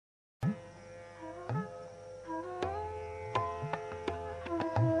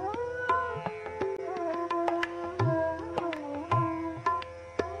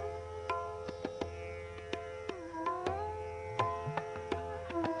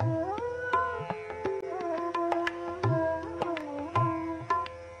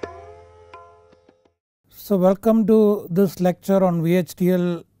So welcome to this lecture on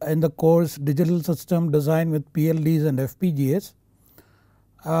VHDL in the course Digital System Design with PLDs and FPGAs.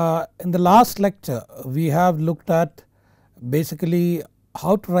 In the last lecture we have looked at basically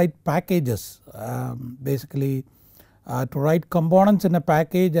how to write packages, to write components in a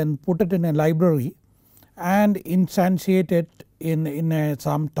package and put it in a library and instantiate it in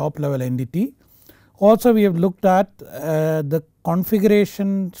some top level entity. Also we have looked at the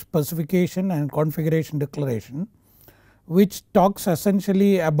configuration specification and configuration declaration, which talks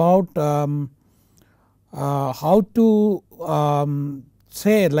essentially about how to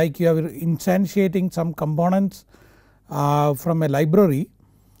say, like you are instantiating some components from a library.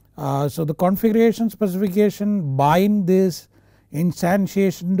 So the configuration specification bind this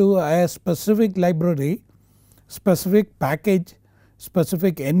instantiation to a specific library, specific package,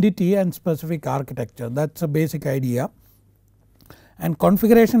 specific entity and specific architecture. That is a basic idea. And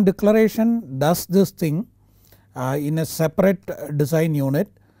configuration declaration does this thing in a separate design unit.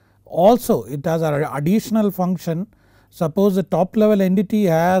 Also it has an additional function. Suppose the top level entity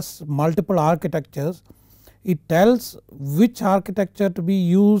has multiple architectures, it tells which architecture to be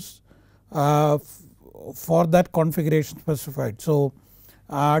used for that configuration specified. So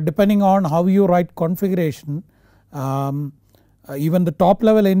depending on how you write configuration, even the top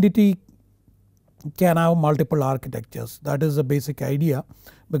level entity can have multiple architectures. That is the basic idea,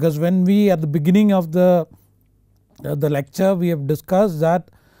 because when we at the beginning of the lecture we have discussed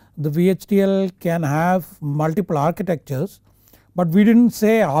that the VHDL can have multiple architectures, but we did not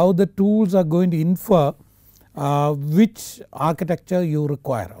say how the tools are going to infer which architecture you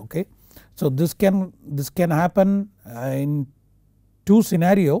require. Okay. So this can happen in two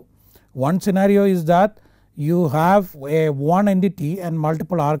scenarios. One scenario is that you have one entity and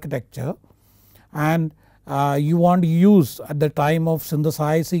multiple architecture, and you want to use at the time of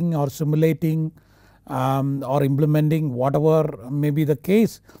synthesizing or simulating or implementing whatever may be the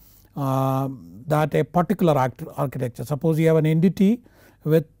case, that a particular architecture. Suppose you have an entity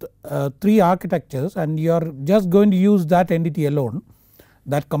with 3 architectures and you are just going to use that entity alone,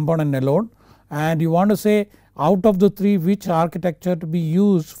 that component alone, and you want to say out of the 3 which architecture to be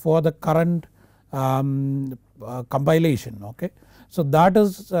used for the current compilation. Okay. So that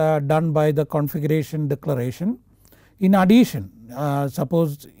is done by the configuration declaration. In addition,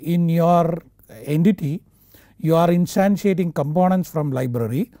 suppose in your entity you are instantiating components from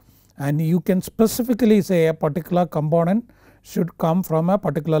library, and you can specifically say a particular component should come from a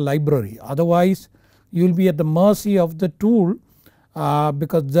particular library, otherwise you will be at the mercy of the tool,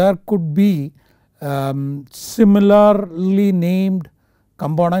 because there could be similarly named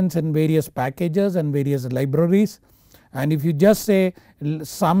components in various packages and various libraries, and if you just say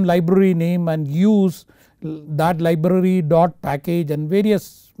some library name and use that library dot package and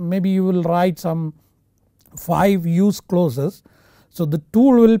various, maybe you will write some 5 use clauses. So the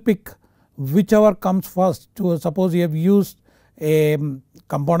tool will pick whichever comes first. To suppose you have used a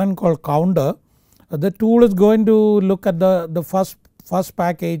component called counter, the tool is going to look at the first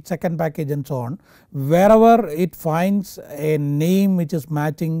package, second package and so on. Wherever it finds a name which is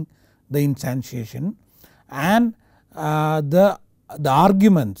matching the instantiation, and the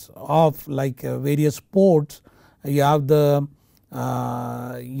arguments of like various ports, you have the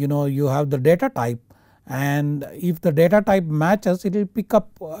you have the data type, and if the data type matches it will pick up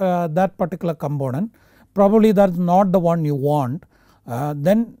that particular component. Probably that is not the one you want,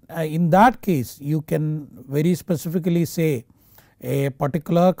 then in that case you can very specifically say a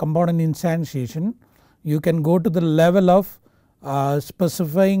particular component instantiation. You can go to the level of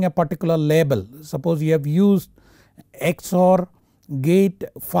specifying a particular label. Suppose you have used XOR gate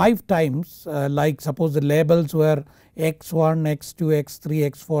 5 times, like suppose the labels were X1, X2, X3,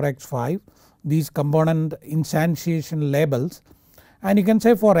 X4, X5, these component instantiation labels, and you can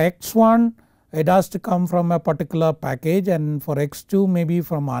say for X1 it has to come from a particular package, and for X2 maybe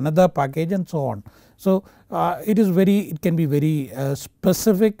from another package and so on. So it can be very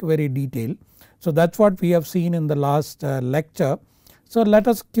specific, very detailed. So that is what we have seen in the last lecture. So let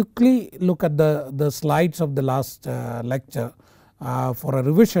us quickly look at the slides of the last lecture for a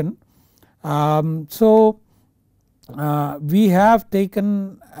revision. So we have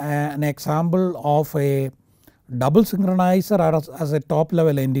taken an example of a double synchronizer as a top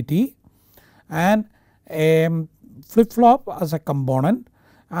level entity and a flip flop as a component,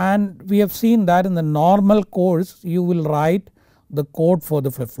 and we have seen that in the normal course you will write the code for the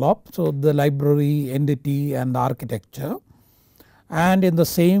flip flop. So the library, entity and architecture, and in the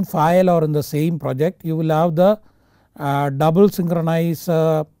same file or in the same project you will have the double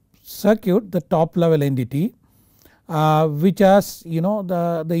synchronizer circuit, the top level entity, which has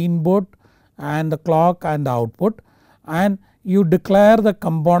the input and the clock and the output, and you declare the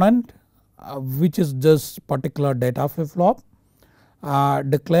component which is this particular data flip flop,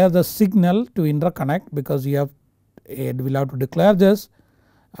 declare the signal to interconnect because you will have to declare this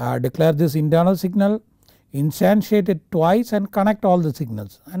internal signal, instantiate it twice and connect all the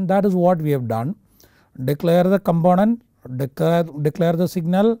signals, and that is what we have done. Declare the component, declare the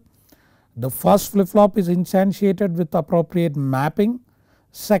signal. The first flip flop is instantiated with appropriate mapping,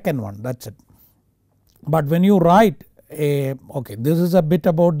 second one, that's it. But when you write okay, this is a bit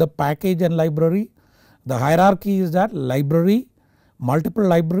about the package and library. The hierarchy is that library, multiple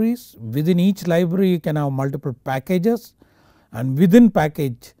libraries, within each library you can have multiple packages, and within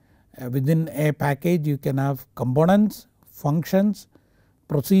a package you can have components, functions,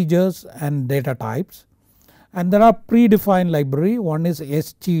 procedures and data types. And there are predefined library, one is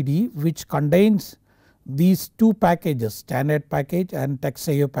std which contains these two packages, standard package and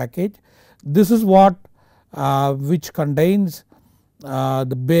text.io package. This is what which contains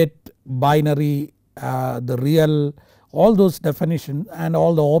the bit, binary, the real, all those definitions and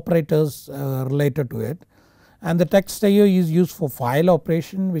all the operators related to it. And the text.io is used for file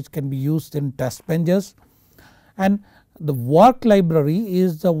operation which can be used in test benches, and the work library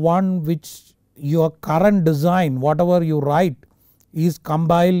is the one which your current design, whatever you write, is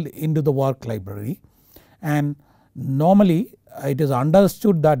compiled into the work library. And normally it is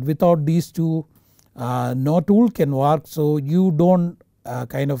understood that without these two no tool can work, so you don't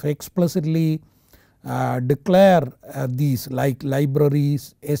kind of explicitly declare these like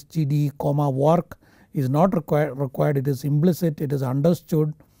libraries, std, work is not required, it is implicit, it is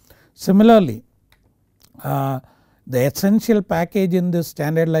understood. Similarly the essential package in this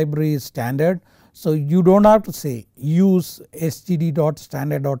standard library is standard, so you don't have to say use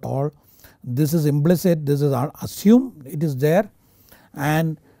std.standard.all. This is implicit, this is assumed it is there,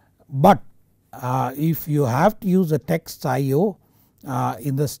 and but if you have to use a text.io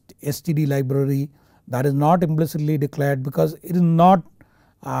in the std library, that is not implicitly declared because it is not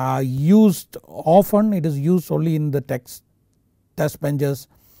used often, it is used only in the test benches,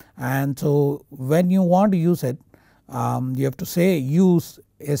 and so when you want to use it you have to say use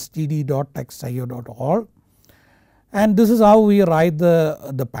std.text.io.all, and this is how we write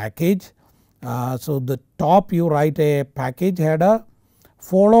the package. So the top you write a package header,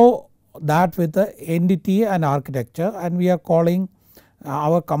 follow that with the entity and architecture, and we are calling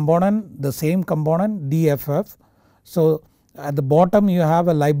our component the same component DFF. So at the bottom you have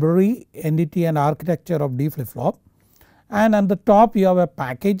a library, entity and architecture of D flip flop, and at the top you have a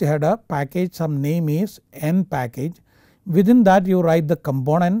package header, package some name is N package. Within that you write the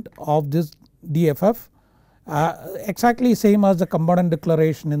component of this DFF exactly same as the component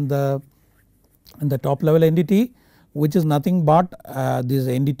declaration in the top level entity, which is nothing but this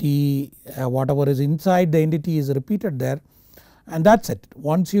entity, whatever is inside the entity is repeated there, and that's it.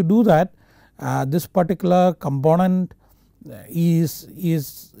 Once you do that this particular component is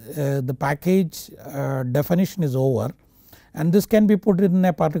the package definition is over, and this can be put in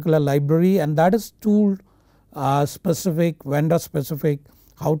a particular library, and that is tool specific, vendor specific,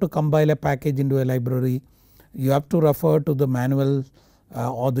 how to compile a package into a library. You have to refer to the manual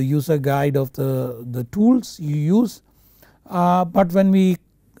or the user guide of the tools you use, but when we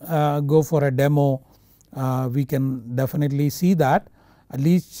go for a demo we can definitely see that at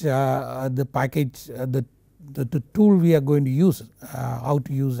least the package the tool we are going to use, how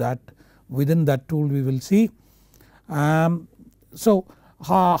to use that, within that tool we will see. So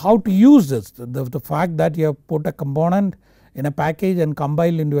how to use this, the fact that you have put a component in a package and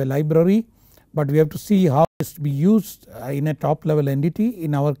compile into a library, but we have to see how it is to be used in a top level entity,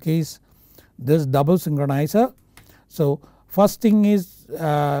 in our case this double synchronizer. So first thing is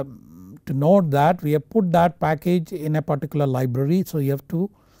to note that we have put that package in a particular library, so you have to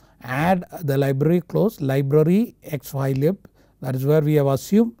add the library clause, library xylib, that is where we have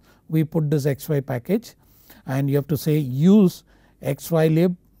assumed we put this xy package, and you have to say use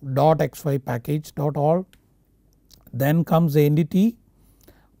xylib.xy package.all. Then comes the entity,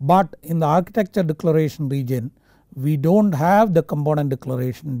 but in the architecture declaration region we don't have the component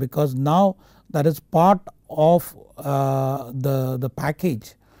declaration because now that is part of the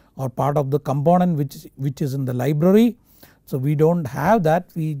package or part of the component which is in the library. So we don't have that,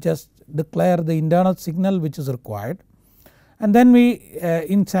 we just declare the internal signal which is required, and then we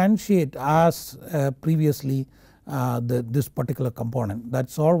instantiate as previously this particular component.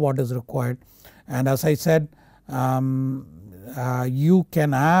 That's all what is required, and as I said you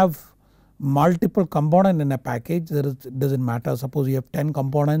can have multiple components in a package, it doesn't matter. Suppose you have 10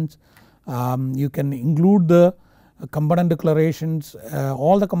 components, you can include the component declarations,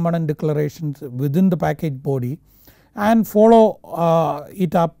 all the component declarations within the package body, and follow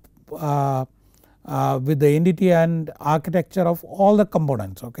it up with the entity and architecture of all the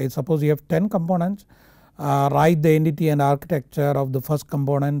components. Okay, suppose you have 10 components, write the entity and architecture of the first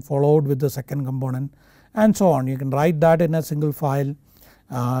component followed with the second component and so on. You can write that in a single file,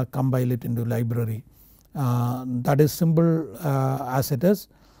 compile it into library. That is simple as it is,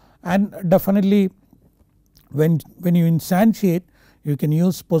 and definitely when you instantiate you can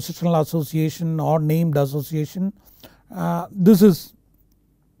use positional association or named association. This is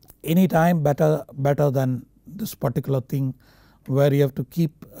anytime better than this particular thing where you have to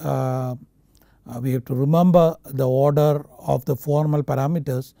keep we have to remember the order of the formal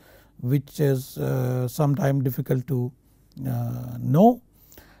parameters, which is sometimes difficult to know.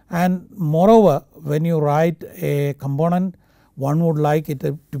 And moreover, when you write a component, one would like it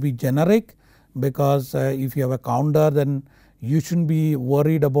to be generic, because if you have a counter then you shouldn't be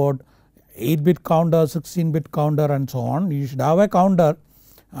worried about 8-bit counter, 16-bit counter and so on. You should have a counter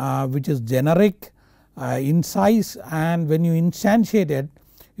which is generic in size, and when you instantiate it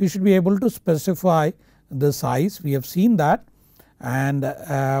you should be able to specify the size. We have seen that, and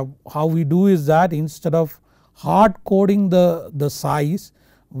how we do is that instead of hard coding the size,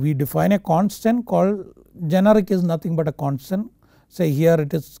 we define a constant called generic is nothing but a constant. Say here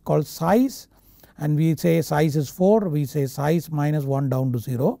it is called size, and we say size is 4, we say size minus 1 down to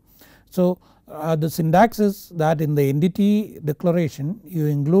 0. So the syntax is that in the entity declaration you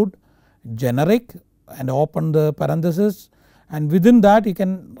include generic and open the parenthesis, and within that you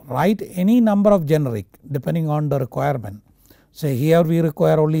can write any number of generic depending on the requirement. Say here we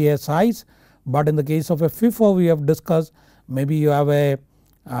require only a size, but in the case of a FIFO we have discussed, maybe you have a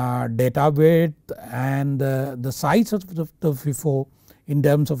data width and the size of the FIFO in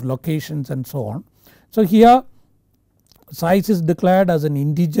terms of locations and so on. So here size is declared as an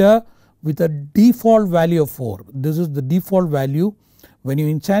integer with a default value of 4. This is the default value. When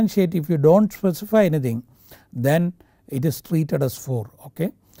you instantiate, if you don't specify anything, then it is treated as 4.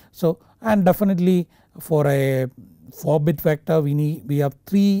 Okay. So and definitely for a 4-bit vector we have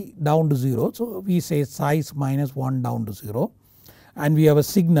 3 down to 0, so we say size minus 1 down to 0, and we have a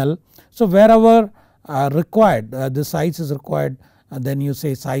signal. So wherever required the size is required, then you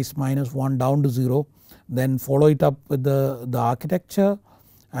say size minus 1 down to 0, then follow it up with the architecture,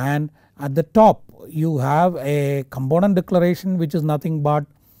 and at the top you have a component declaration which is nothing but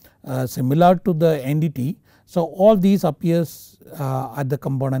similar to the entity. So all these appears at the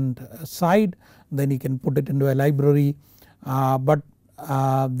component side, then you can put it into a library, but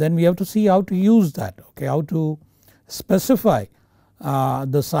then we have to see how to use that, okay, how to specify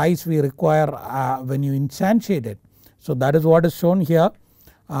the size we require when you instantiate it. So that is what is shown here.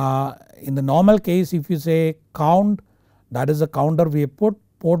 In the normal case, if you say count, that is the counter we have put,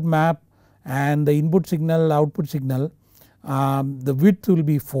 port map and the input signal, output signal, the width will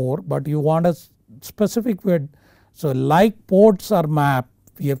be 4, but you want a specific width. So like ports are mapped,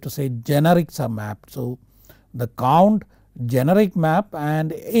 we have to say generics are mapped. So the count, generic map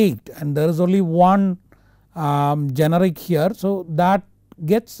and 8, and there is only one generic here, so that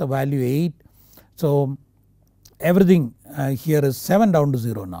gets the value 8. So everything here is 7 down to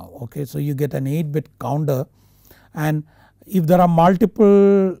 0 now. Okay, so you get an 8-bit counter, and if there are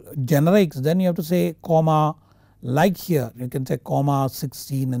multiple generics then you have to say comma, like here you can say comma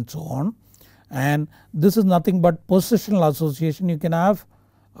 16 and so on, and this is nothing but positional association. You can have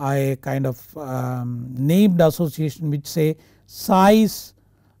a kind of named association which say size,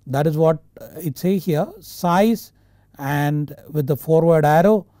 that is what it say here, size, and with the forward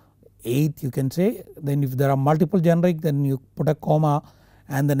arrow 8 you can say. Then if there are multiple generic then you put a comma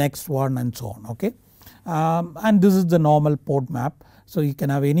and the next one and so on. Okay, and this is the normal port map. So you can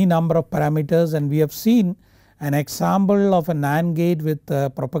have any number of parameters, and we have seen an example of a NAND gate with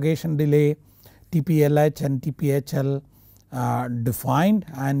propagation delay TPLH and TPHL defined,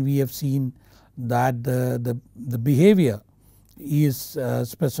 and we have seen that the behavior is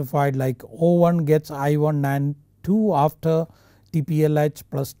specified like O1 gets I1 NAND 2 after TPLH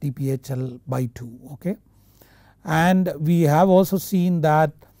plus TPHL by 2. Okay, and we have also seen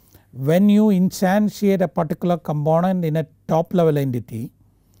that when you instantiate a particular component in a top level entity,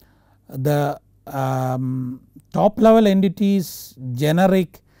 the top level entity's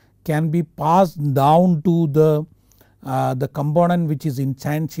generic can be passed down to the component which is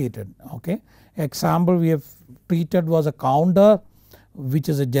instantiated. Okay, example we have treated was a counter which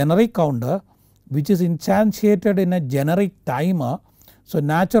is a generic counter which is instantiated in a generic timer. So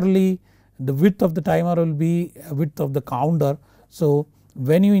naturally the width of the timer will be width of the counter. So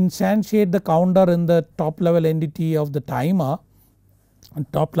when you instantiate the counter in the top level entity of the timer,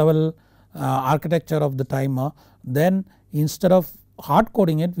 top level architecture of the timer, then instead of hard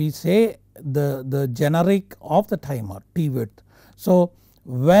coding it we say the generic of the timer T width. So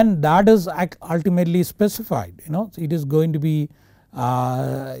when that is ultimately specified, it is going to be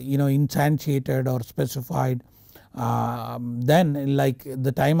instantiated or specified, then like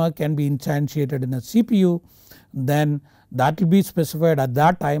the timer can be instantiated in a CPU, then that will be specified at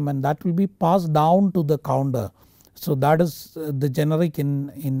that time and that will be passed down to the counter. So that is the generic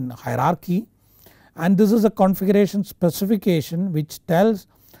in hierarchy, and this is a configuration specification which tells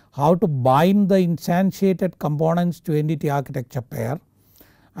how to bind the instantiated components to entity architecture pair,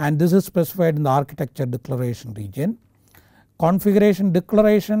 and this is specified in the architecture declaration region. Configuration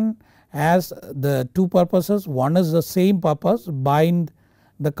declaration has the two purposes. One is the same purpose, bind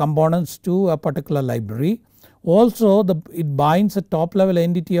the components to a particular library. Also it binds a top level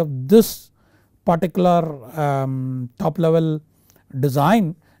entity of this particular top level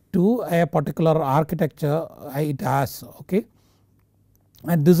design to a particular architecture it has, okay.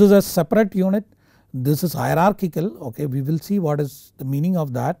 And this is a separate unit, this is hierarchical, okay. We will see what is the meaning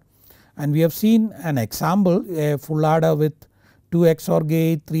of that, and we have seen an example, a full adder with 2 XOR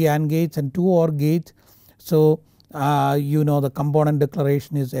gates, 3 AND gates and 2 OR gates. So the component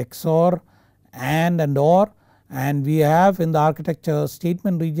declaration is XOR, and OR, and we have in the architecture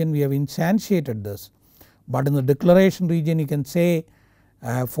statement region we have instantiated this, but in the declaration region you can say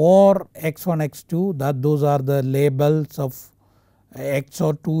for x1 x2 that those are the labels of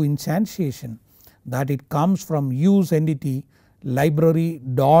XOR2 instantiation, that it comes from use entity library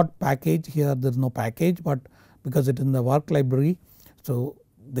dot package. Here there is no package, but because it is in the work library, so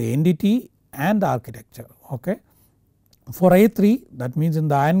the entity and the architecture, okay. For A3, that means in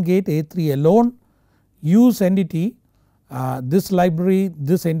the AND gate A3 alone, use entity, this library,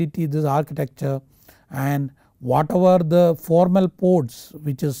 this entity, this architecture, and whatever the formal ports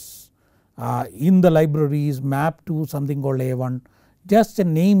which is in the library is mapped to something called A1, just a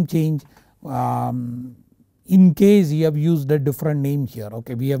name change in case you have used a different name here,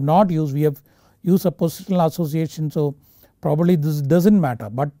 okay. We have not used, we have used a positional association, so probably this does not matter,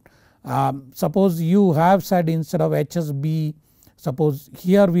 but suppose you have said instead of HSB, suppose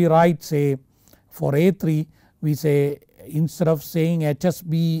here we write say for A3 we say instead of saying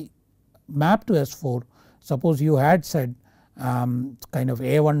HSB map to S4, suppose you had said kind of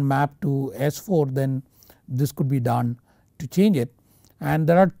A1 map to S4, then this could be done to change it. And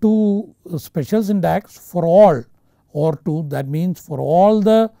there are two special syntax for all OR2, that means for all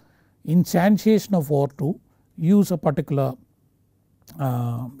the instantiation of OR2 use a particular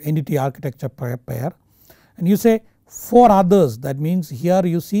entity architecture pair, and you say for others, that means here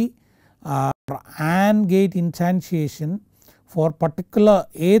you see AND gate instantiation for particular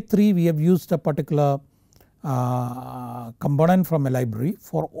A3 we have used a particular component from a library.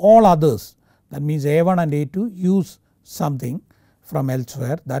 For all others, that means A1 and A2 use something from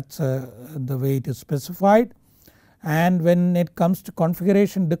elsewhere, that is the way it is specified. And when it comes to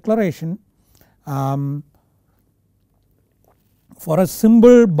configuration declaration, for a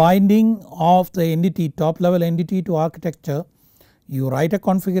symbol binding of the entity, top level entity to architecture, you write a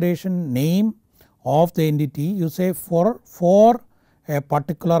configuration name of the entity, you say for a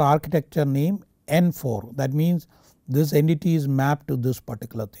particular architecture name N4, that means this entity is mapped to this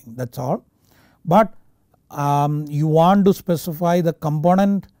particular thing, that is all. But you want to specify the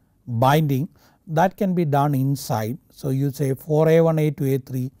component binding, that can be done inside. So you say for A1, A2,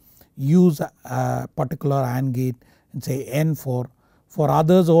 A3 use a particular AND gate and say N4, for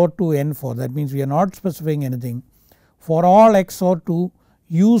others OR2 N4, that means we are not specifying anything. For all XOR2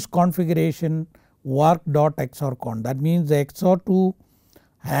 use configuration work.xorcon, that means the XOR2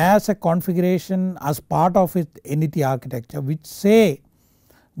 has a configuration as part of its entity architecture which say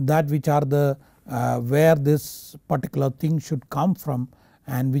that which are the where this particular thing should come from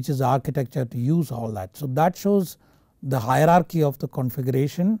and which is the architecture to use all that. So that shows the hierarchy of the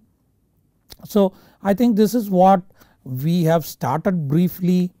configuration. So I think this is what we have started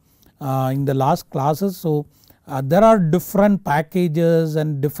briefly in the last classes. So there are different packages,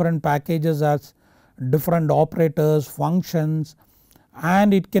 and different packages as different operators, functions,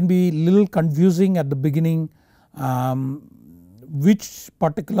 and it can be little confusing at the beginning which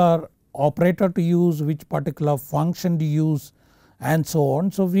particular operator to use, which particular function to use, and so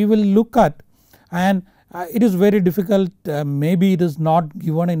on. So we will look at, and it is very difficult, maybe it is not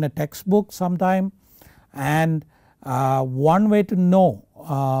given in a textbook sometime, and one way to know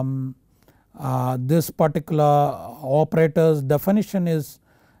this particular operator's definition is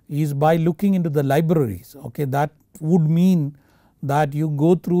by looking into the libraries, okay. That would mean that you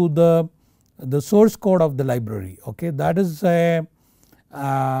go through the source code of the library. Okay, that is a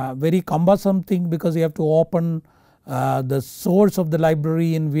very cumbersome thing because you have to open the source of the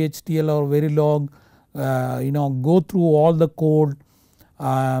library in VHDL or Verilog, go through all the code,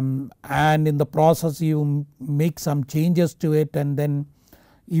 and in the process you make some changes to it, and then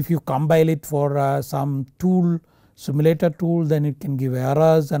if you compile it for some tool, simulator tool, then it can give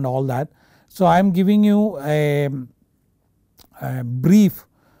errors and all that. So I am giving you a brief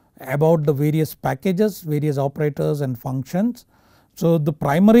about the various packages, various operators and functions. So the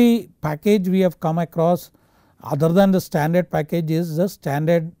primary package we have come across other than the standard package is the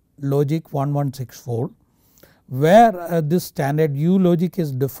standard logic 1164, where this standard U logic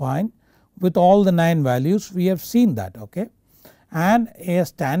is defined with all the 9 values. We have seen that. Okay, and a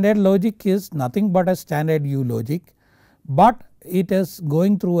standard logic is nothing but a standard U logic, but it is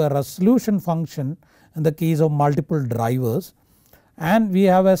going through a resolution function in the case of multiple drivers, and we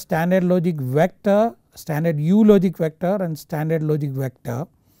have a standard logic vector, standard U logic vector and standard logic vector,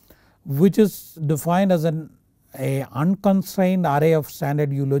 which is defined as an unconstrained array of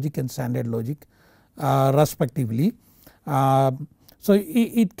standard U logic and standard logic respectively. So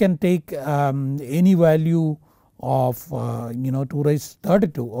it can take any value of 2 raised to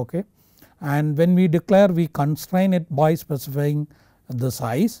 32. Okay, and when we declare, we constrain it by specifying the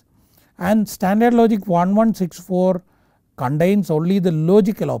size, and standard logic 1164 contains only the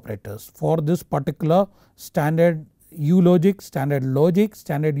logical operators for this particular standard U logic, standard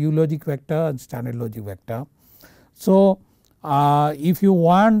U logic vector and standard logic vector. So if you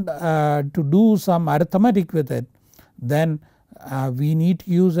want to do some arithmetic with it, then we need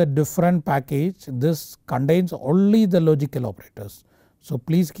to use a different package. This contains only the logical operators. So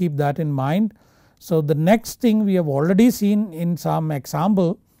please keep that in mind. So the next thing we have already seen in some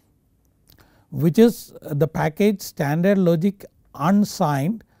example, which is the package standard logic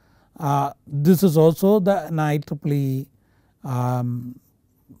unsigned. This is also the IEEE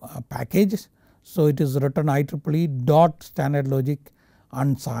package. So it is written IEEE dot standard logic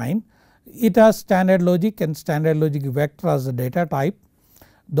unsigned. It has standard logic and standard logic vector as a data type.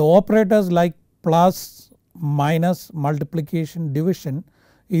 The operators like plus, minus, multiplication, division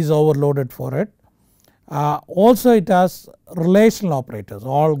is overloaded for it. Also it has relational operators,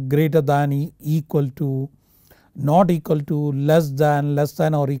 all greater than, equal to, not equal to, less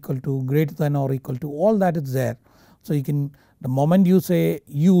than or equal to, greater than or equal to, all that is there. So you can, the moment you say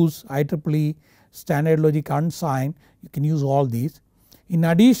use IEEE standard logic unsigned, you can use all these. In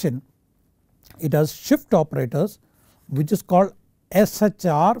addition, it has shift operators which is called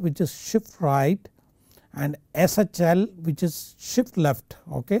SHR, which is shift right, and SHL, which is shift left.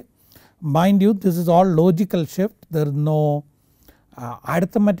 Okay, mind you, this is all logical shift, there is no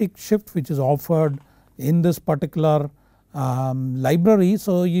arithmetic shift which is offered in this particular library.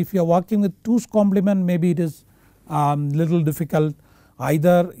 So if you are working with 2's complement, maybe it is little difficult.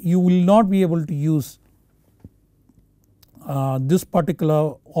 Either you will not be able to use this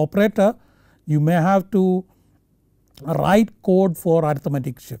particular operator, you may have to write code for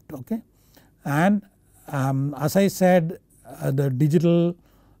arithmetic shift. Okay, and as I said, the digital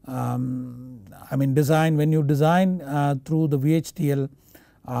design, when you design through the VHDL,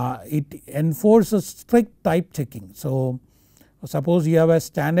 it enforces strict type checking. So suppose you have a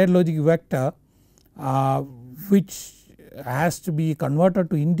standard logic vector which has to be converted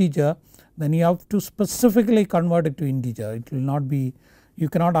to integer, then you have to specifically convert it to integer. It will not be, you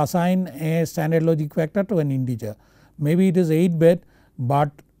cannot assign a standard logic vector to an integer. Maybe it is 8-bit, but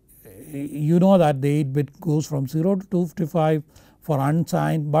you know that the 8-bit goes from 0 to 255 for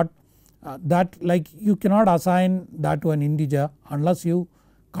unsigned, but that, like, you cannot assign that to an integer unless you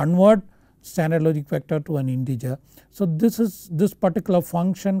convert standard logic vector to an integer. So this particular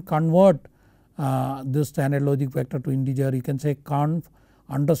function convert this standard logic vector to integer. You can say conf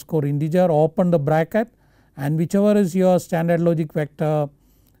underscore integer, open the bracket, and whichever is your standard logic vector,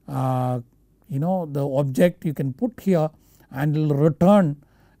 the object you can put here and it will return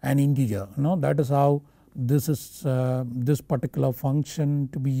an integer. That is how this is this particular function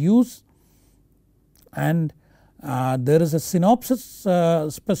to be used. And there is a synopsis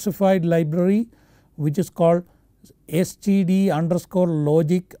specified library which is called std underscore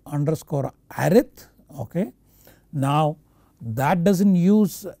logic underscore arith. Okay, now that does not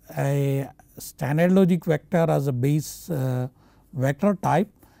use a standard logic vector as a base vector type.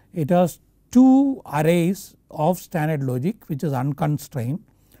 It has 2 arrays of standard logic which is unconstrained.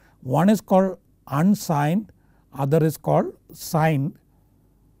 One is called unsigned, other is called signed.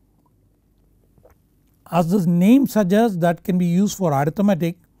 As the name suggests, that can be used for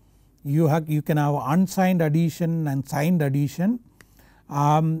arithmetic. You can have unsigned addition and signed addition.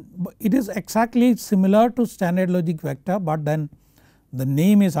 It is exactly similar to standard logic vector, but then the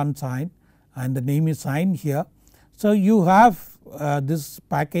name is unsigned and the name is signed here. So you have this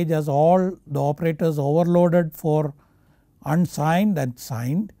package has all the operators overloaded for unsigned and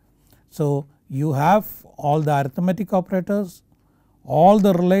signed. So you have all the arithmetic operators, all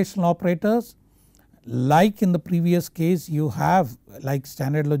the relational operators. Like in the previous case, you have, like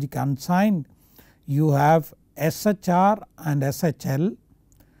standard logic unsigned, you have SHR and SHL,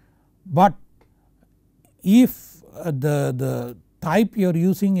 but if the type you are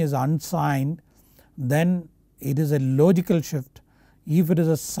using is unsigned, then it is a logical shift. If it is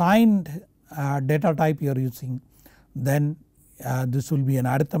a signed data type you are using, then this will be an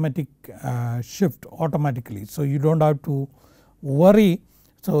arithmetic shift automatically. So you do not have to worry.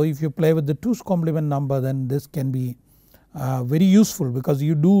 So if you play with the 2's complement number, then this can be very useful, because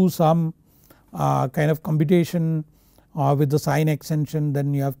you do some kind of computation with the sign extension,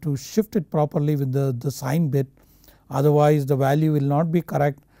 then you have to shift it properly with the sign bit, otherwise the value will not be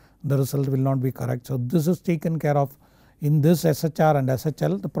correct, the result will not be correct. So this is taken care of in this SHR and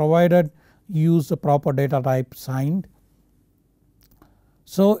SHL, the provided you use the proper data type signed.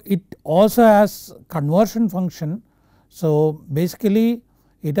 So it also has conversion function. So basically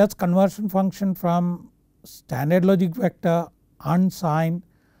it has conversion function from standard logic vector, unsigned,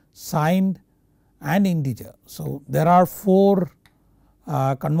 signed and integer. So there are 4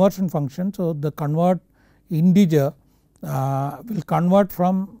 conversion functions. So the convert integer will convert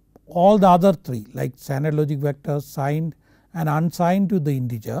from all the other 3, like standard logic vector, signed and unsigned, to the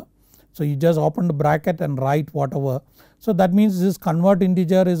integer. So you just open the bracket and write whatever. So that means this convert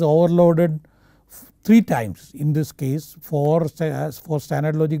integer is overloaded 3 times in this case for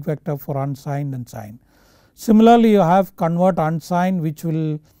standard logic vector, for unsigned and signed. Similarly you have convert unsigned, which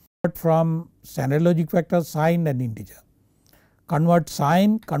will convert from standard logic vector, signed and integer. Convert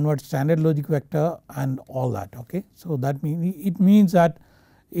signed, convert standard logic vector and all that, okay. So that means that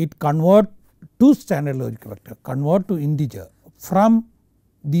it convert to standard logic vector, convert to integer from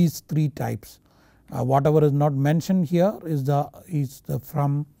these 3 types. Whatever is not mentioned here is the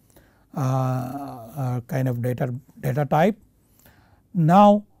from kind of data type.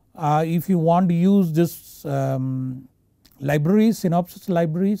 Now if you want to use this libraries, synopsis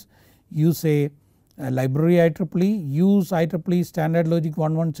libraries, you say library IEEE, use IEEE standard logic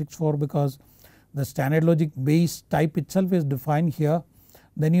 1164, because the standard logic base type itself is defined here.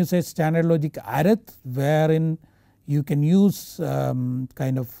 Then you say standard logic arith, wherein you can use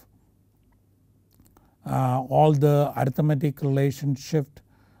kind of all the arithmetic relation shift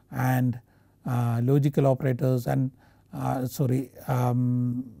and logical operators and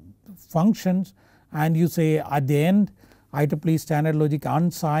functions, and you say at the end IEEE standard logic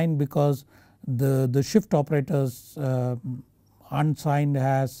unsigned, because the shift operators unsigned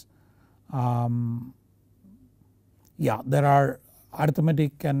has there are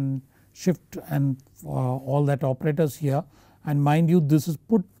arithmetic and shift and all that operators here, and mind you this is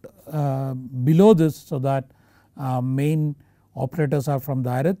put below this, so that main operators are from the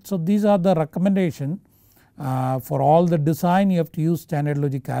arith. So these are the recommendation for all the design. You have to use standard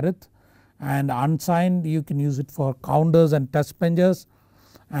logic arith, and unsigned you can use it for counters and test benches,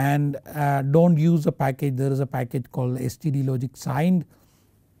 and don't use a package. There is a package called std logic signed,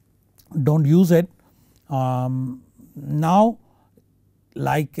 don't use it. Now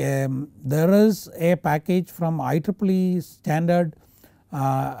like there is a package from IEEE standard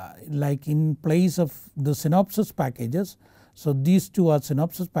like in place of the synopsis packages. So these 2 are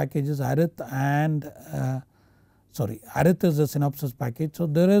synopsis packages, arith and arith is a synopsis package. So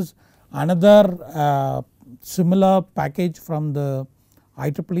there is another similar package from the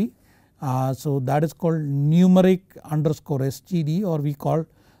IEEE, so that is called numeric _ std, or we call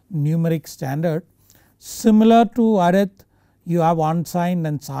numeric standard. Similar to arith, you have unsigned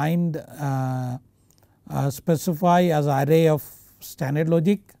and signed specify as array of standard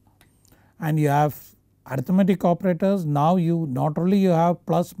logic, and you have arithmetic operators. Now you not only you have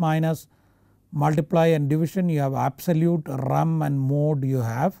plus, minus, multiply and division, you have absolute, rem and mode you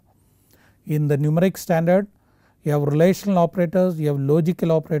have. In the numeric standard you have relational operators, you have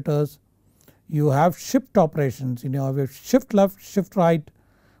logical operators, you have shift operations, you have shift left, shift right,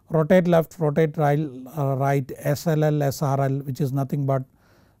 rotate left, rotate right, SLL, SRL, which is nothing but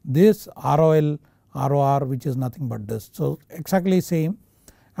this, ROL, ROR, which is nothing but this. So exactly same,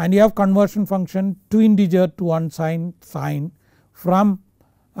 and you have conversion function to integer to unsigned, signed from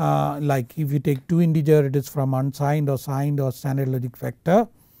like if you take 2 integer, it is from unsigned or signed or standard logic vector,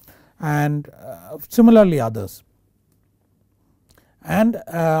 and similarly others. And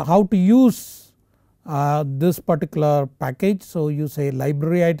how to use this particular package. So you say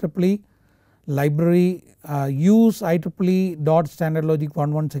library IEEE, library use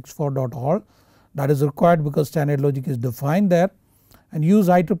IEEE.standardlogic1164.all, that is required because standard logic is defined there, and use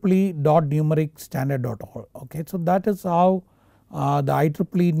IEEE.numericstandard.all. Okay, so that is how the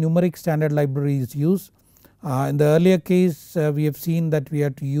IEEE numeric standard library is used. In the earlier case we have seen that we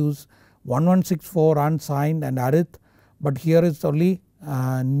had to use 1164 unsigned and arith, but here it's only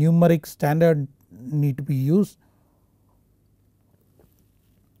numeric standard need to be used.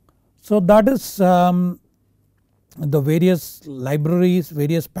 So that is the various libraries,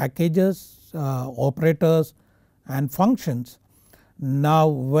 various packages, operators and functions. Now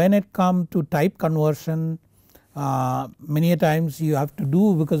when it comes to type conversion, many a times you have to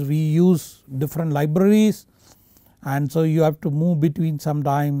do, because we use different libraries, and so you have to move between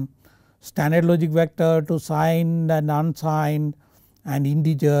sometime standard logic vector to signed and unsigned and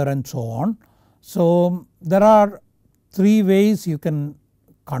integer and so on. So there are 3 ways you can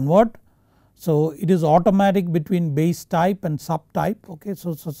convert. So it is automatic between base type and subtype. Okay,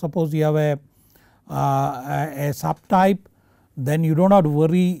 so suppose you have a subtype, then you don't have to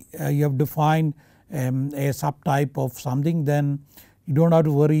worry, you have defined a subtype of something, then you don't have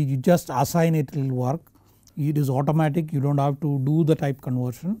to worry, you just assign it, will work. It is automatic, you don't have to do the type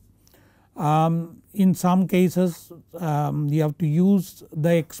conversion. In some cases you have to use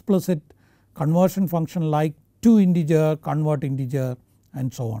the explicit conversion function like to integer, convert integer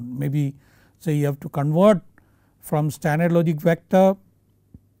and so on. Maybe say you have to convert from standard logic vector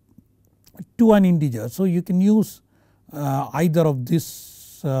to an integer. So you can use either of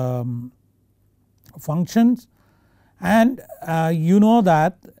these functions, and you know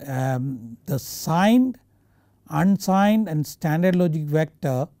that the signed, unsigned and standard logic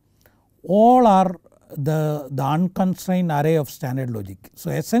vector all are the unconstrained array of standard logic. So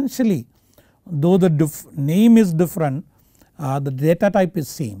essentially, though the name is different, the data type is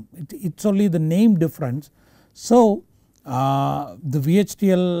same, it's only the name difference. So the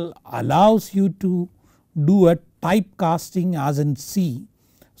VHDL allows you to do a typecasting as in C.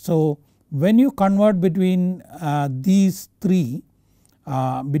 So when you convert between these 3,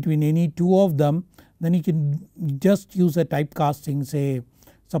 between any 2 of them, then you can just use a typecasting. Say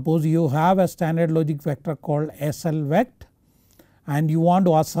suppose you have a standard logic vector called SLVect, and you want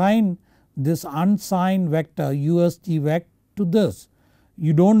to assign this unsigned vector USG-vect to this.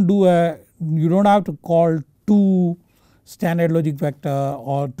 You don't have to call to standard logic vector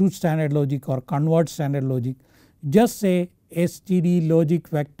or to standard logic or convert standard logic. Just say std logic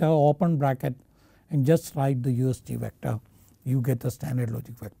vector open bracket and just write the USG vector, you get the standard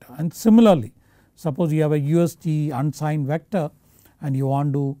logic vector. And similarly, suppose you have a USG unsigned vector and you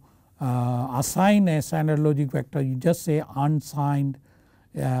want to assign a standard logic vector, you just say unsigned,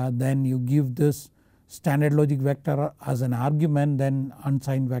 then you give this standard logic vector as an argument, then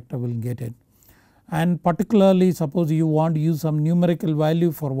unsigned vector will get it. And particularly suppose you want to use some numerical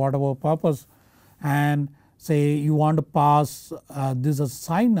value for whatever purpose, and say you want to pass this as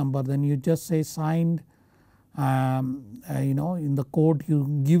signed number, then you just say signed, in the code you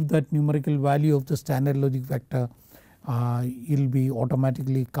give that numerical value of the standard logic vector, it will be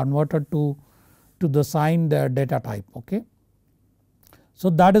automatically converted to the signed data type. Okay. So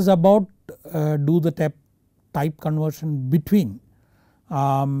that is about do the type conversion between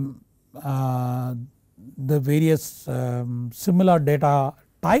the various similar data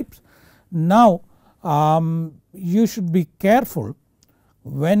types. Now you should be careful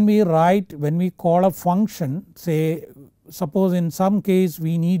when we call a function, say suppose in some case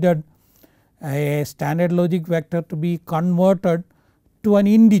we needed a standard logic vector to be converted to an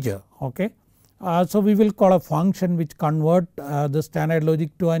integer. Okay. So we will call a function which convert the standard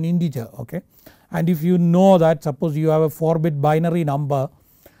logic to an integer. Okay. And if you know that suppose you have a 4-bit binary number,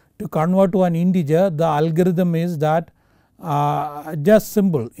 to convert to an integer, the algorithm is that just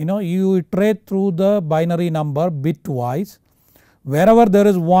simple, you iterate through the binary number bitwise. Wherever there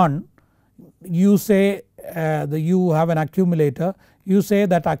is 1, you say you have an accumulator, you say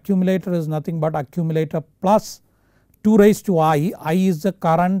that accumulator is nothing but accumulator plus 2 raised to I is the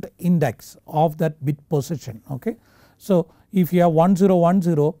current index of that bit position. Okay. So if you have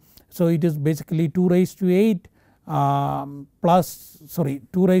 1010, so it is basically 2 raised to 8 2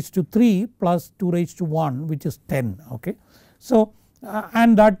 raised to 3 plus 2 raised to 1, which is 10. Okay. So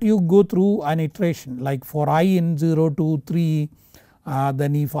and that you go through an iteration, like for I in 0 to 3,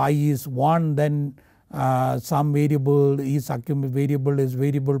 then if I is 1, then some variable is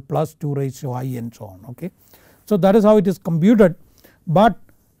variable plus 2 raised to I and so on. Okay. So that is how it is computed, but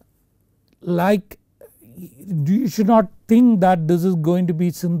like you should not think that this is going to be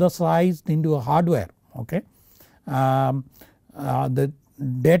synthesized into a hardware. Okay. The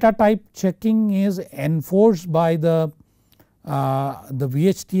data type checking is enforced by the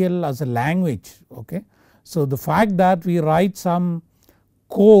VHDL as a language. Okay. So the fact that we write some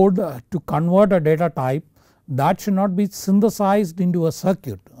code to convert a data type, that should not be synthesized into a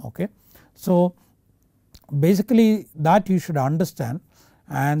circuit. Okay. So basically that you should understand,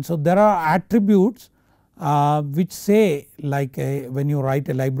 and so there are attributes which say, like when you write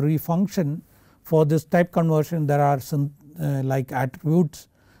a library function for this type conversion, there are some like attributes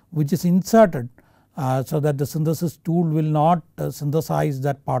which is inserted so that the synthesis tool will not synthesize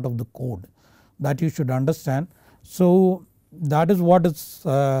that part of the code, that you should understand. So that is what is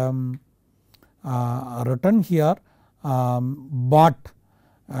written here, but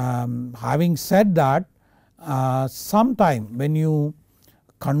having said that, sometime when you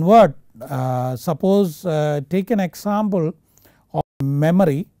convert, suppose take an example of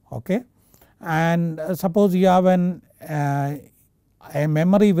memory. Okay. And suppose you have a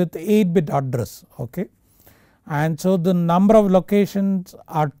memory with 8-bit address. Okay. And so the number of locations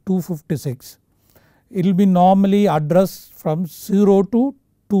are 256. It will be normally addressed from 0 to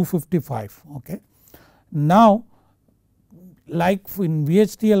 255. Okay. Now like in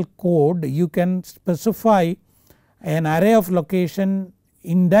VHDL code, you can specify an array of location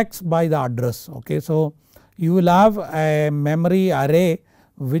indexed by the address. Okay. So you will have a memory array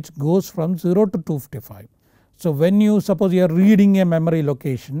which goes from 0 to 255. So when you suppose you are reading a memory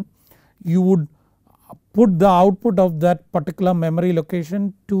location, you would put the output of that particular memory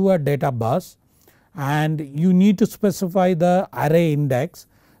location to a data bus, and you need to specify the array index.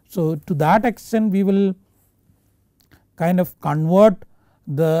 So to that extent we will kind of convert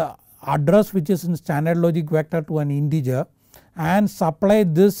the address which is in standard logic vector to an integer and supply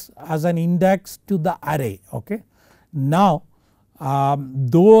this as an index to the array. Okay. Now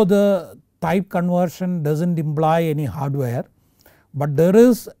though the type conversion does not imply any hardware, but there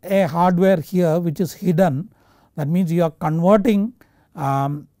is a hardware here which is hidden. That means you are converting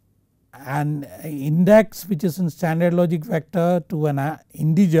an index which is in standard logic vector to an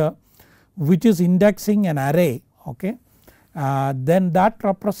integer which is indexing an array. Okay. Then that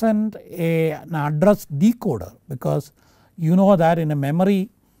represent an address decoder, because you know that in a memory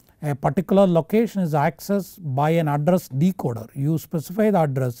a particular location is accessed by an address decoder. You specify the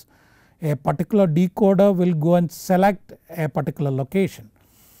address, a particular decoder will go and select a particular location,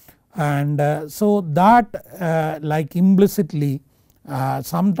 and so that like implicitly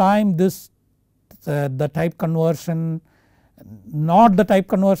sometime this the type conversion, not the type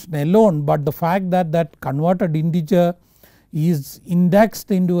conversion alone, but the fact that that converted integer is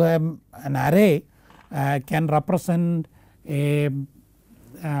indexed into an array can represent a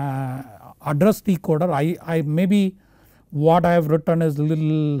address decoder. I maybe what I have written is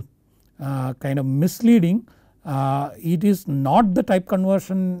little kind of misleading. It is not the type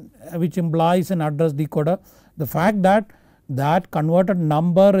conversion which implies an address decoder. The fact that that converted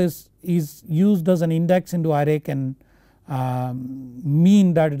number is used as an index into array can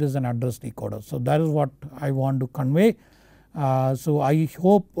mean that it is an address decoder. So that is what I want to convey. So I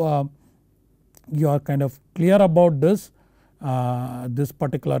hope you are kind of clear about this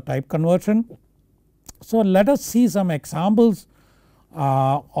particular type conversion. So let us see some examples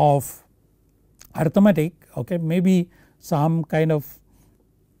of arithmetic. Okay, maybe some kind of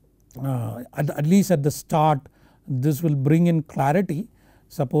at least at the start this will bring in clarity.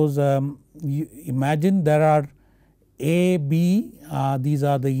 Suppose you imagine there are A, B, these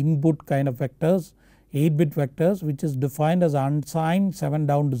are the input kind of vectors, 8-bit vectors, which is defined as unsigned 7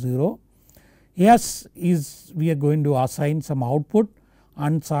 down to 0. S is we are going to assign some output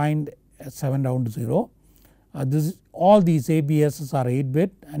unsigned 7 down to 0. This is all these ABSs are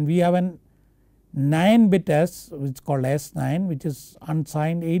 8-bit, and we have an 9-bit S which is called S9 which is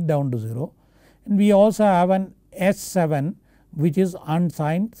unsigned 8 down to 0, and we also have an S7 which is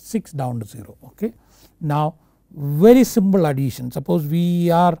unsigned 6 down to 0. Okay. Now very simple addition, suppose we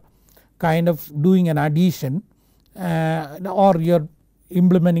are kind of doing an addition or you are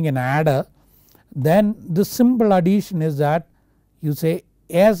implementing an adder, then the simple addition is that you say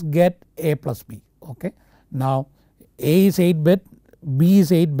S get A plus B. Okay. Now A is 8-bit, B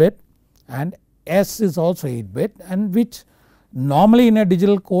is 8-bit, and S is also 8-bit, and which normally in a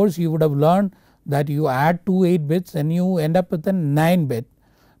digital course you would have learned that you add 2 8-bits and you end up with a 9-bit,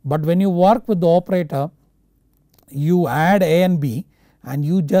 but when you work with the operator you add A and B and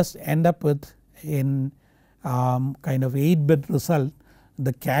you just end up with in kind of 8-bit result.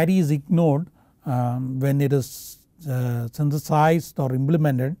 The carry is ignored when it is synthesized or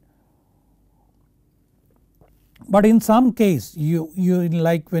implemented. But in some case you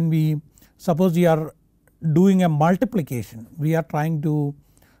like when we suppose you are doing a multiplication, we are trying to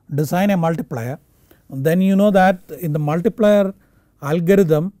design a multiplier, then you know that in the multiplier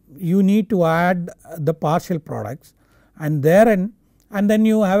algorithm you need to add the partial products and therein and then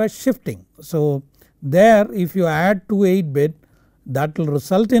you have a shifting. So there if you add 2 8-bit, that will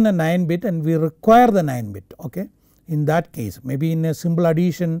result in a 9-bit and we require the 9-bit, okay. In that case maybe in a simple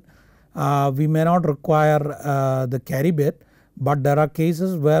addition we may not require the carry bit, but there are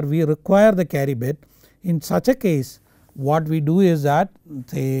cases where we require the carry bit. In such a case what we do is that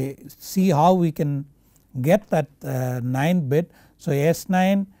they see how we can get that 9-bit. So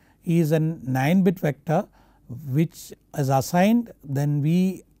S9 is a 9-bit vector which is assigned, then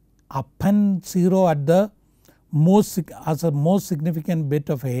we append 0 at the as a most significant bit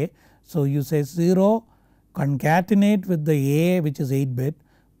of A. So you say 0 concatenate with the A which is 8-bit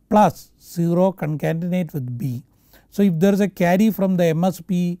plus 0 concatenate with B. So if there is a carry from the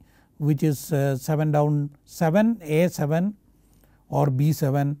MSB which is 7 down 7 A7 or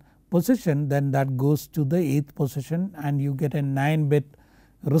B7 position, then that goes to the 8th position and you get a 9-bit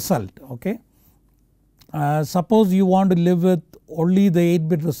result, okay. Suppose you want to live with only the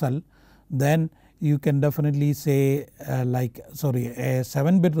 8-bit result, then you can definitely say a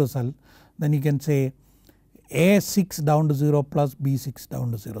 7-bit result, then you can say A6 down to 0 plus B6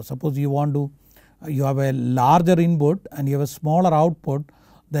 down to 0. Suppose you want to you have a larger input and you have a smaller output,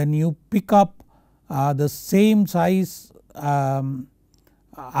 then you pick up the same size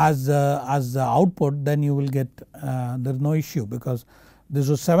as the output, then you will get there is no issue because this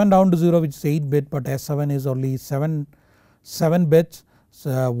is 7 down to 0 which is 8-bit, but S7 is only 7 bits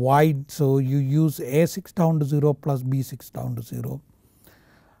wide, so you use A6 down to 0 plus B6 down to 0.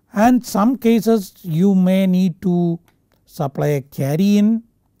 And some cases you may need to supply a carry in,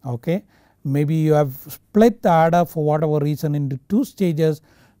 okay. Maybe you have split the adder for whatever reason into 2 stages,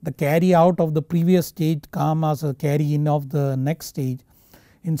 the carry out of the previous stage come as a carry in of the next stage.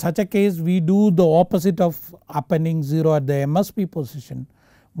 In such a case we do the opposite of appending 0 at the MSB position.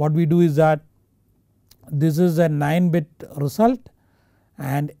 What we do is that this is a 9-bit result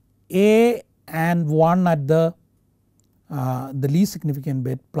and A and 1 at the least significant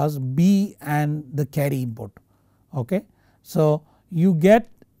bit plus B and the carry input, okay. So you get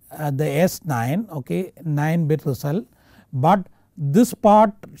the S9, okay, 9-bit result, but this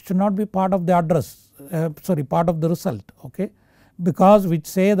part should not be part of the address part of the result, okay, because which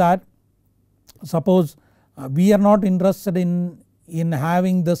say that suppose we are not interested in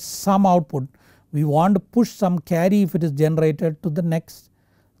having the sum output, we want to push some carry if it is generated to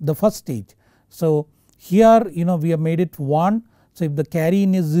the first stage. So here we have made it 1, so if the carry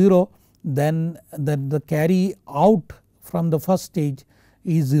in is 0 then the carry out from the first stage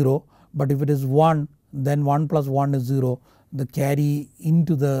is 0, but if it is 1 then 1 plus 1 is 0, the carry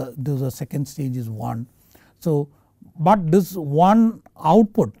into the second stage is 1. So but this one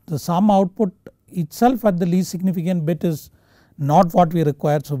output, the sum output itself at the least significant bit is not what we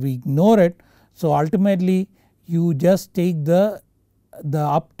require, so we ignore it. So ultimately you just take the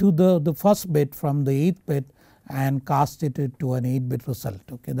up to the first bit from the 8th bit and cast it to an 8-bit result,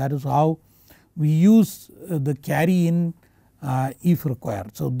 okay. That is how we use the carry in if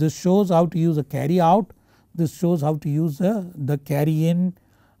required. So this shows how to use a carry out, this shows how to use the carry in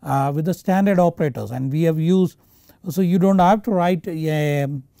with the standard operators, and we have used, so you do not have to write a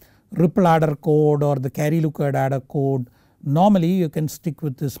ripple adder code or the carry lookup adder code. Normally you can stick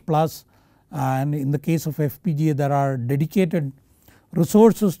with this plus, and in the case of FPGA there are dedicated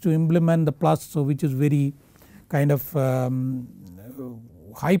resources to implement the plus, so which is very kind of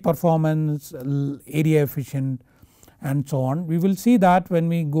high performance, area efficient and so on. We will see that when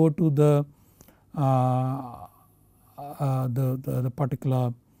we go to the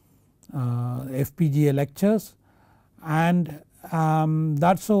particular FPGA lectures, and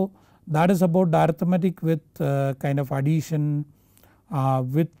that is about the arithmetic with kind of addition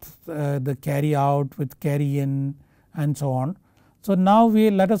with the carry out, with carry in and so on. So now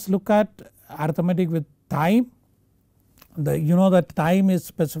let us look at arithmetic with time. That time is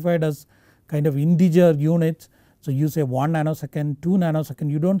specified as kind of integer units, so you say 1 nanosecond, 2 nanosecond,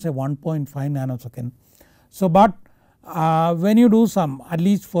 you do not say 1.5 nanosecond. So but when you do some, at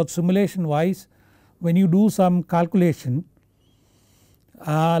least for simulation wise, when you do some calculation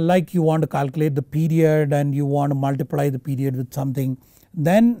like you want to calculate the period and you want to multiply the period with something,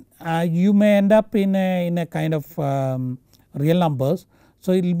 then you may end up in a kind of real numbers.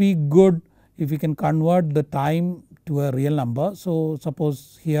 So it will be good if you can convert the time to a real number. So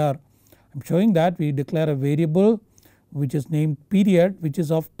suppose here I am showing that we declare a variable which is named period, which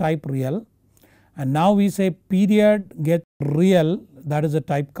is of type real, and now we say period get real, that is a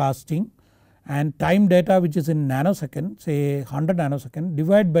typecasting, and time data which is in nanosecond, say 100 nanosecond,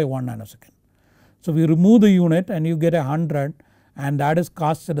 divide by 1 nanosecond. So we remove the unit and you get 100, and that is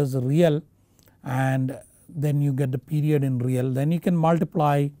casted as real, and then you get the period in real. Then you can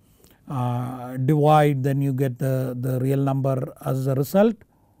multiply, divide, then you get the real number as a result.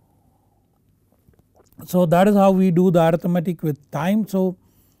 So that is how we do the arithmetic with time. So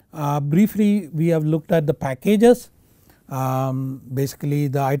briefly we have looked at the packages, basically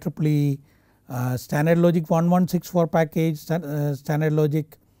the IEEE standard logic 1164 package, standard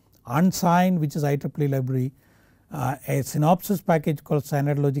logic unsigned which is IEEE library, a synopsis package called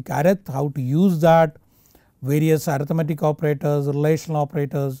standard logic arith, how to use that, various arithmetic operators, relational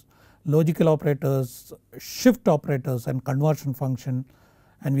operators, logical operators, shift operators and conversion function,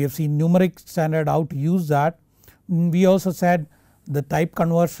 and we have seen numeric standard how to use that. We also said the type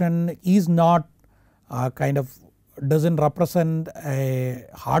conversion is not doesn't represent a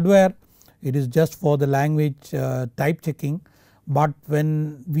hardware, it is just for the language type checking, but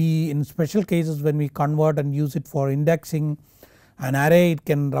when we in special cases when we convert and use it for indexing an array, it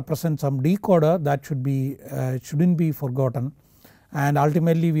can represent some decoder, that shouldn't be forgotten. And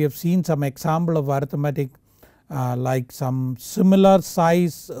ultimately we have seen some example of arithmetic like some similar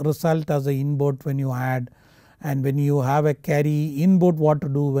size result as a input when you add, and when you have a carry input what to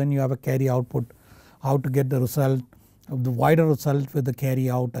do when you have a carry output, how to get the result of the wider result with the carry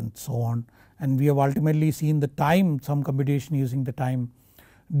out and so on. And we have ultimately seen the time, some computation using the time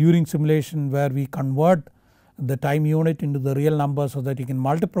during simulation where we convert the time unit into the real number so that you can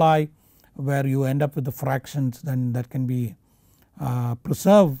multiply, where you end up with the fractions, then that can be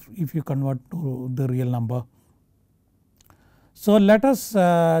preserved if you convert to the real number. So let us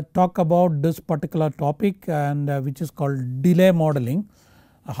talk about this particular topic, and which is called delay modeling,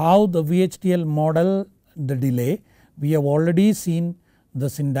 how the VHDL model the delay. We have already seen the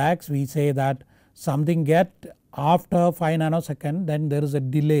syntax, we say that something get after 5 nanosecond, then there is a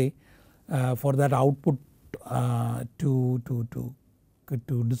delay for that output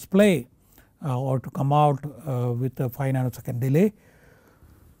to display or to come out with a 5 nanosecond delay.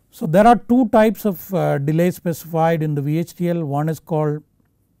 So there are two types of delay specified in the VHDL, one is called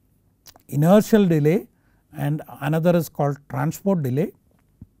inertial delay and another is called transport delay.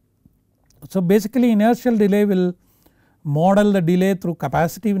 So basically inertial delay will model the delay through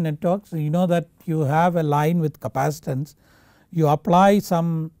capacitive networks. You know that you have a line with capacitance, you apply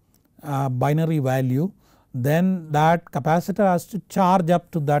some binary value, then that capacitor has to charge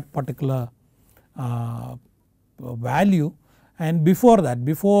up to that particular value, and before that,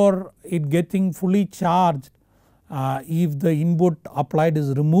 before it getting fully charged, if the input applied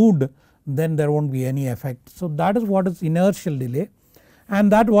is removed, then there won't be any effect. So that is what is inertial delay,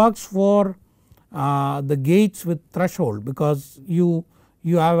 and that works for the gates with threshold, because you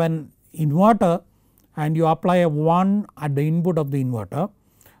have an inverter and you apply a 1 at the input of the inverter,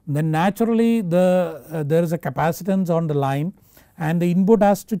 then naturally there is a capacitance on the line and the input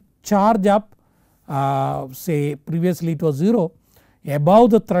has to charge up, say previously it was 0, above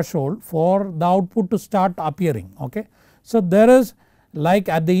the threshold for the output to start appearing. Okay. So there is, like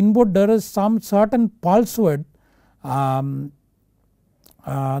at the input there is some certain pulse width, then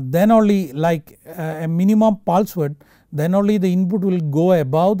only like a minimum pulse width, then only the input will go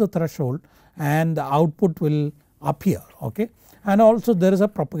above the threshold and the output will appear. Okay. And also there is a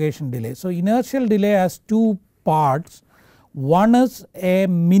propagation delay. So inertial delay has two parts, one is a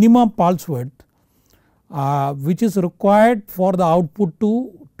minimum pulse width which is required for the output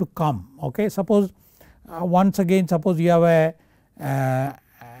to come. Okay. Suppose once again, suppose you have a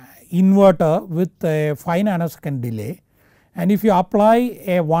inverter with a 5 nanosecond delay, and if you apply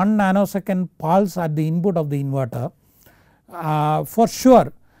a 1 nanosecond pulse at the input of the inverter, for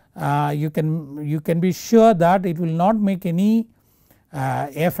sure you can be sure that it will not make any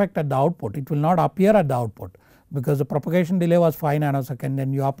effect at the output, it will not appear at the output, because the propagation delay was 5 nanosecond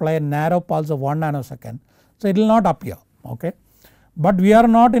and you apply a narrow pulse of 1 nanosecond, so it will not appear. Okay. But we are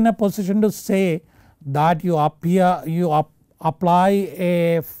not in a position to say that you apply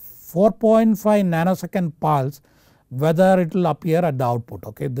a 4.5 nanosecond pulse whether it will appear at the output.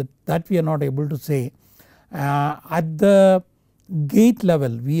 Okay. That we are not able to say. At the gate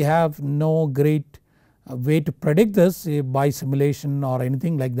level we have no great way to predict this by simulation or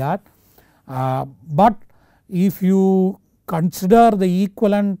anything like that, but if you consider the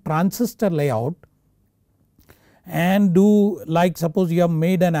equivalent transistor layout and do, like suppose you have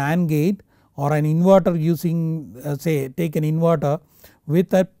made an AND gate or an inverter using say take an inverter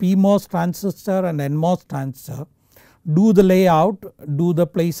with a PMOS transistor and NMOS transistor, do the layout, do the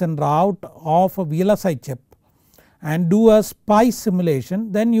place and route of a VLSI chip and do a SPICE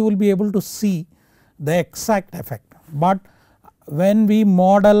simulation, then you will be able to see the exact effect. But when we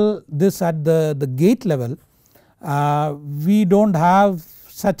model this at the gate level, we do not have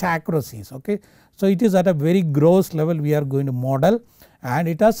such accuracies, okay. So it is at a very gross level we are going to model, and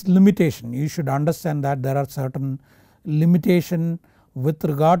it has limitation. You should understand that there are certain limitation with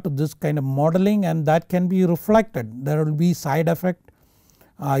regard to this kind of modeling, and that can be reflected. There will be side effect.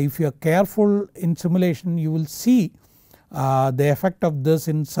 If you are careful in simulation, you will see the effect of this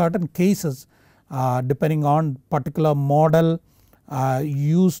in certain cases depending on particular model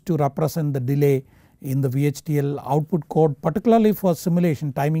used to represent the delay in the VHDL output code, particularly for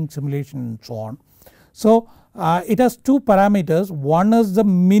simulation, timing simulation and so on. So it has two parameters. One is the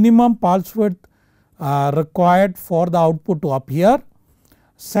minimum pulse width required for the output to appear.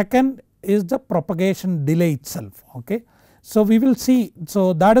 Second is the propagation delay itself, okay. So we will see,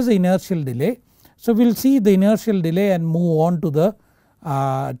 so that is the inertial delay. So we will see the inertial delay and move on to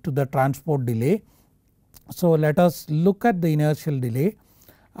the transport delay. So let us look at the inertial delay.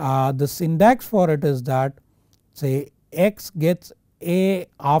 The syntax for it is that, say, x gets a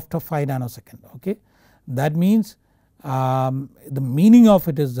after 5 nanosecond, okay. That means the meaning of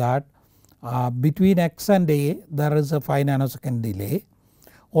it is that between x and a there is a 5 nanosecond delay.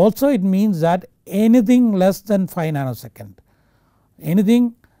 Also it means that anything less than 5 nanosecond,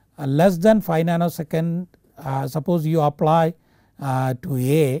 anything less than 5 nanosecond, suppose you apply to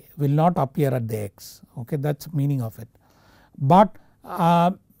a, will not appear at the x, okay, that is the meaning of it. But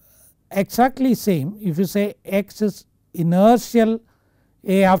exactly same, if you say x is inertial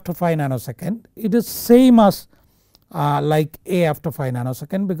a after 5 nanosecond, it is same as like a after 5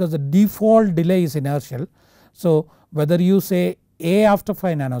 nanosecond, because the default delay is inertial. So whether you say a after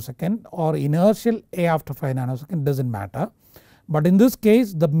 5 nanosecond or inertial a after 5 nanosecond does not matter, but in this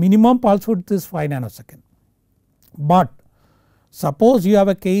case the minimum pulse width is 5 nanosecond. But suppose you have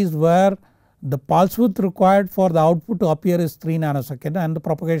a case where the pulse width required for the output to appear is 3 nanosecond and the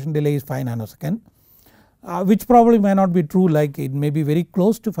propagation delay is 5 nanosecond, which probably may not be true, like it may be very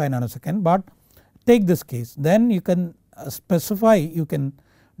close to 5 nanosecond, but take this case, then you can specify, you can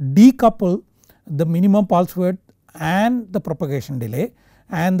decouple the minimum pulse width and the propagation delay,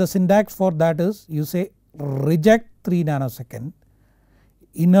 and the syntax for that is you say reject 3 nanosecond,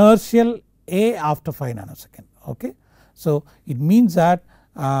 inertial a after 5 nanosecond, okay. So it means that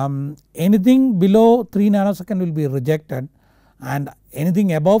anything below 3 nanosecond will be rejected and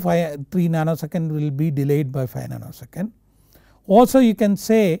anything above 3 nanosecond will be delayed by 5 nanosecond. Also you can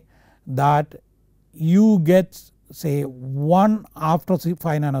say that you get, say, 1 after 5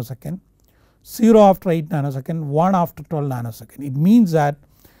 nanosecond, 0 after 8 nanosecond, 1 after 12 nanosecond. It means that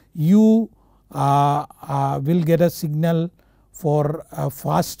you will get a signal for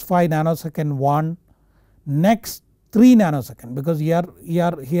first 5 nanosecond 1, next 3 nanosecond, because here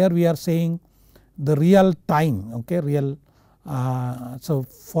we are saying the real time, okay, real. So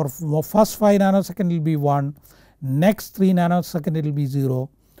for first 5 nanosecond will be 1, next 3 nanosecond it will be 0,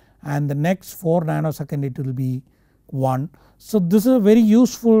 and the next 4 nanosecond it will be 1. So this is a very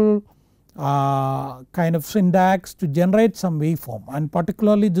useful kind of syntax to generate some waveform, and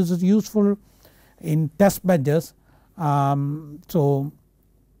particularly this is useful in test benches. So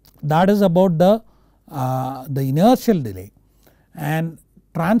that is about the inertial delay. And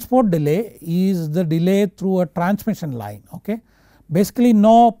transport delay is the delay through a transmission line, okay. Basically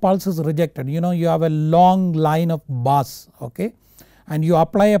no pulse is rejected, you know, you have a long line of bus, okay, and you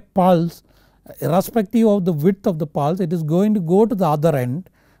apply a pulse irrespective of the width of the pulse, it is going to go to the other end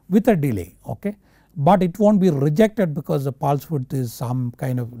with a delay, okay, but it will not be rejected because the pulse width is some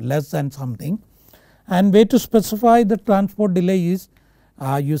kind of less than something. And way to specify the transport delay is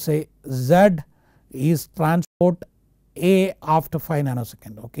you say Z is transport a after 5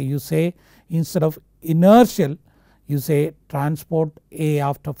 nanosecond, okay. You say instead of inertial you say transport a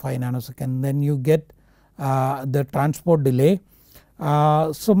after 5 nanosecond, then you get the transport delay.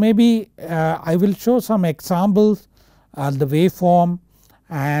 So maybe I will show some examples, the waveform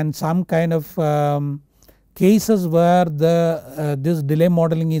and some kind of cases where this delay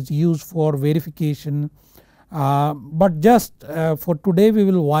modeling is used for verification, but just for today we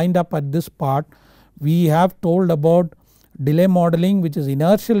will wind up at this part. We have told about delay modeling, which is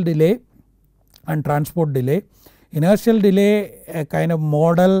inertial delay and transport delay. Inertial delay kind of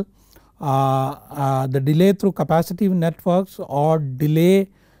model the delay through capacitive networks or delay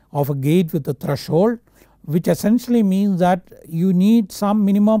of a gate with a threshold, which essentially means that you need some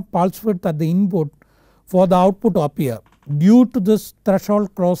minimum pulse width at the input for the output to appear due to this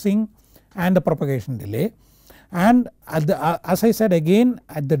threshold crossing and the propagation delay. And at the, as I said again,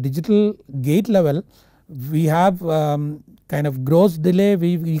 at the digital gate level we have kind of gross delay,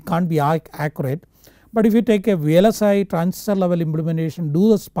 we can't be accurate. But if you take a VLSI transistor level implementation,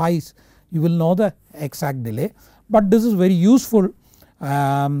 do the SPICE, you will know the exact delay. But this is very useful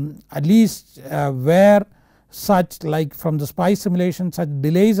at least where such, like from the SPICE simulation, such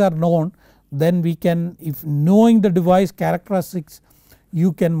delays are known, then we can, if knowing the device characteristics,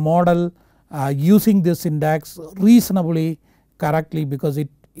 you can model using this index reasonably correctly, because it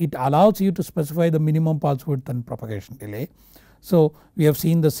allows you to specify the minimum pulse width and propagation delay. So we have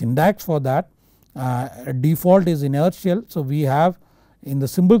seen the syntax for that. Default is inertial, so we have in the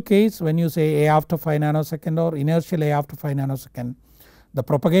simple case when you say A after 5 nanosecond or inertial A after 5 nanosecond, the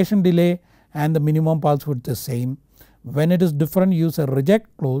propagation delay and the minimum pulse width is same. When it is different, use a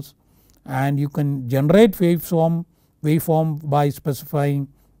reject clause, and you can generate waveform by specifying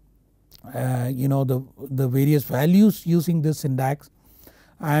the various values using this syntax.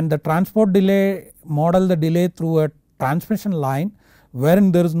 And the transport delay, model the delay through a transmission line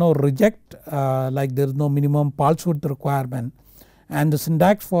wherein there is no reject, like there is no minimum pulse width requirement, and the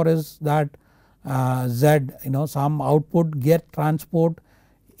syntax for is that Z, some output get transport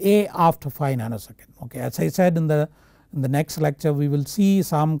A after 5 nanosecond. Okay, as I said, in the next lecture we will see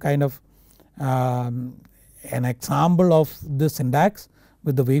some kind of an example of this syntax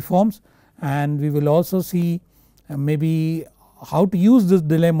with the waveforms, and we will also see maybe how to use this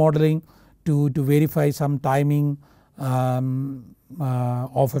delay modeling to verify some timing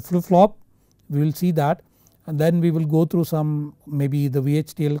of a flip flop. We will see that, and then we will go through some maybe the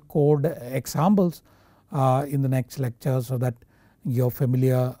VHDL code examples in the next lecture, so that you're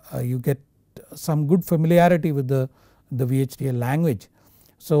familiar, you get some good familiarity with the VHDL language.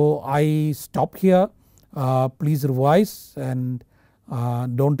 So I stop here, please revise and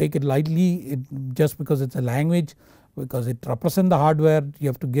don't take it lightly just because it's a language, because it represents the hardware. You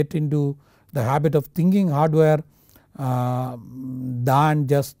have to get into the habit of thinking hardware than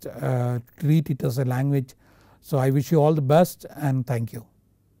just treat it as a language. So I wish you all the best and thank you.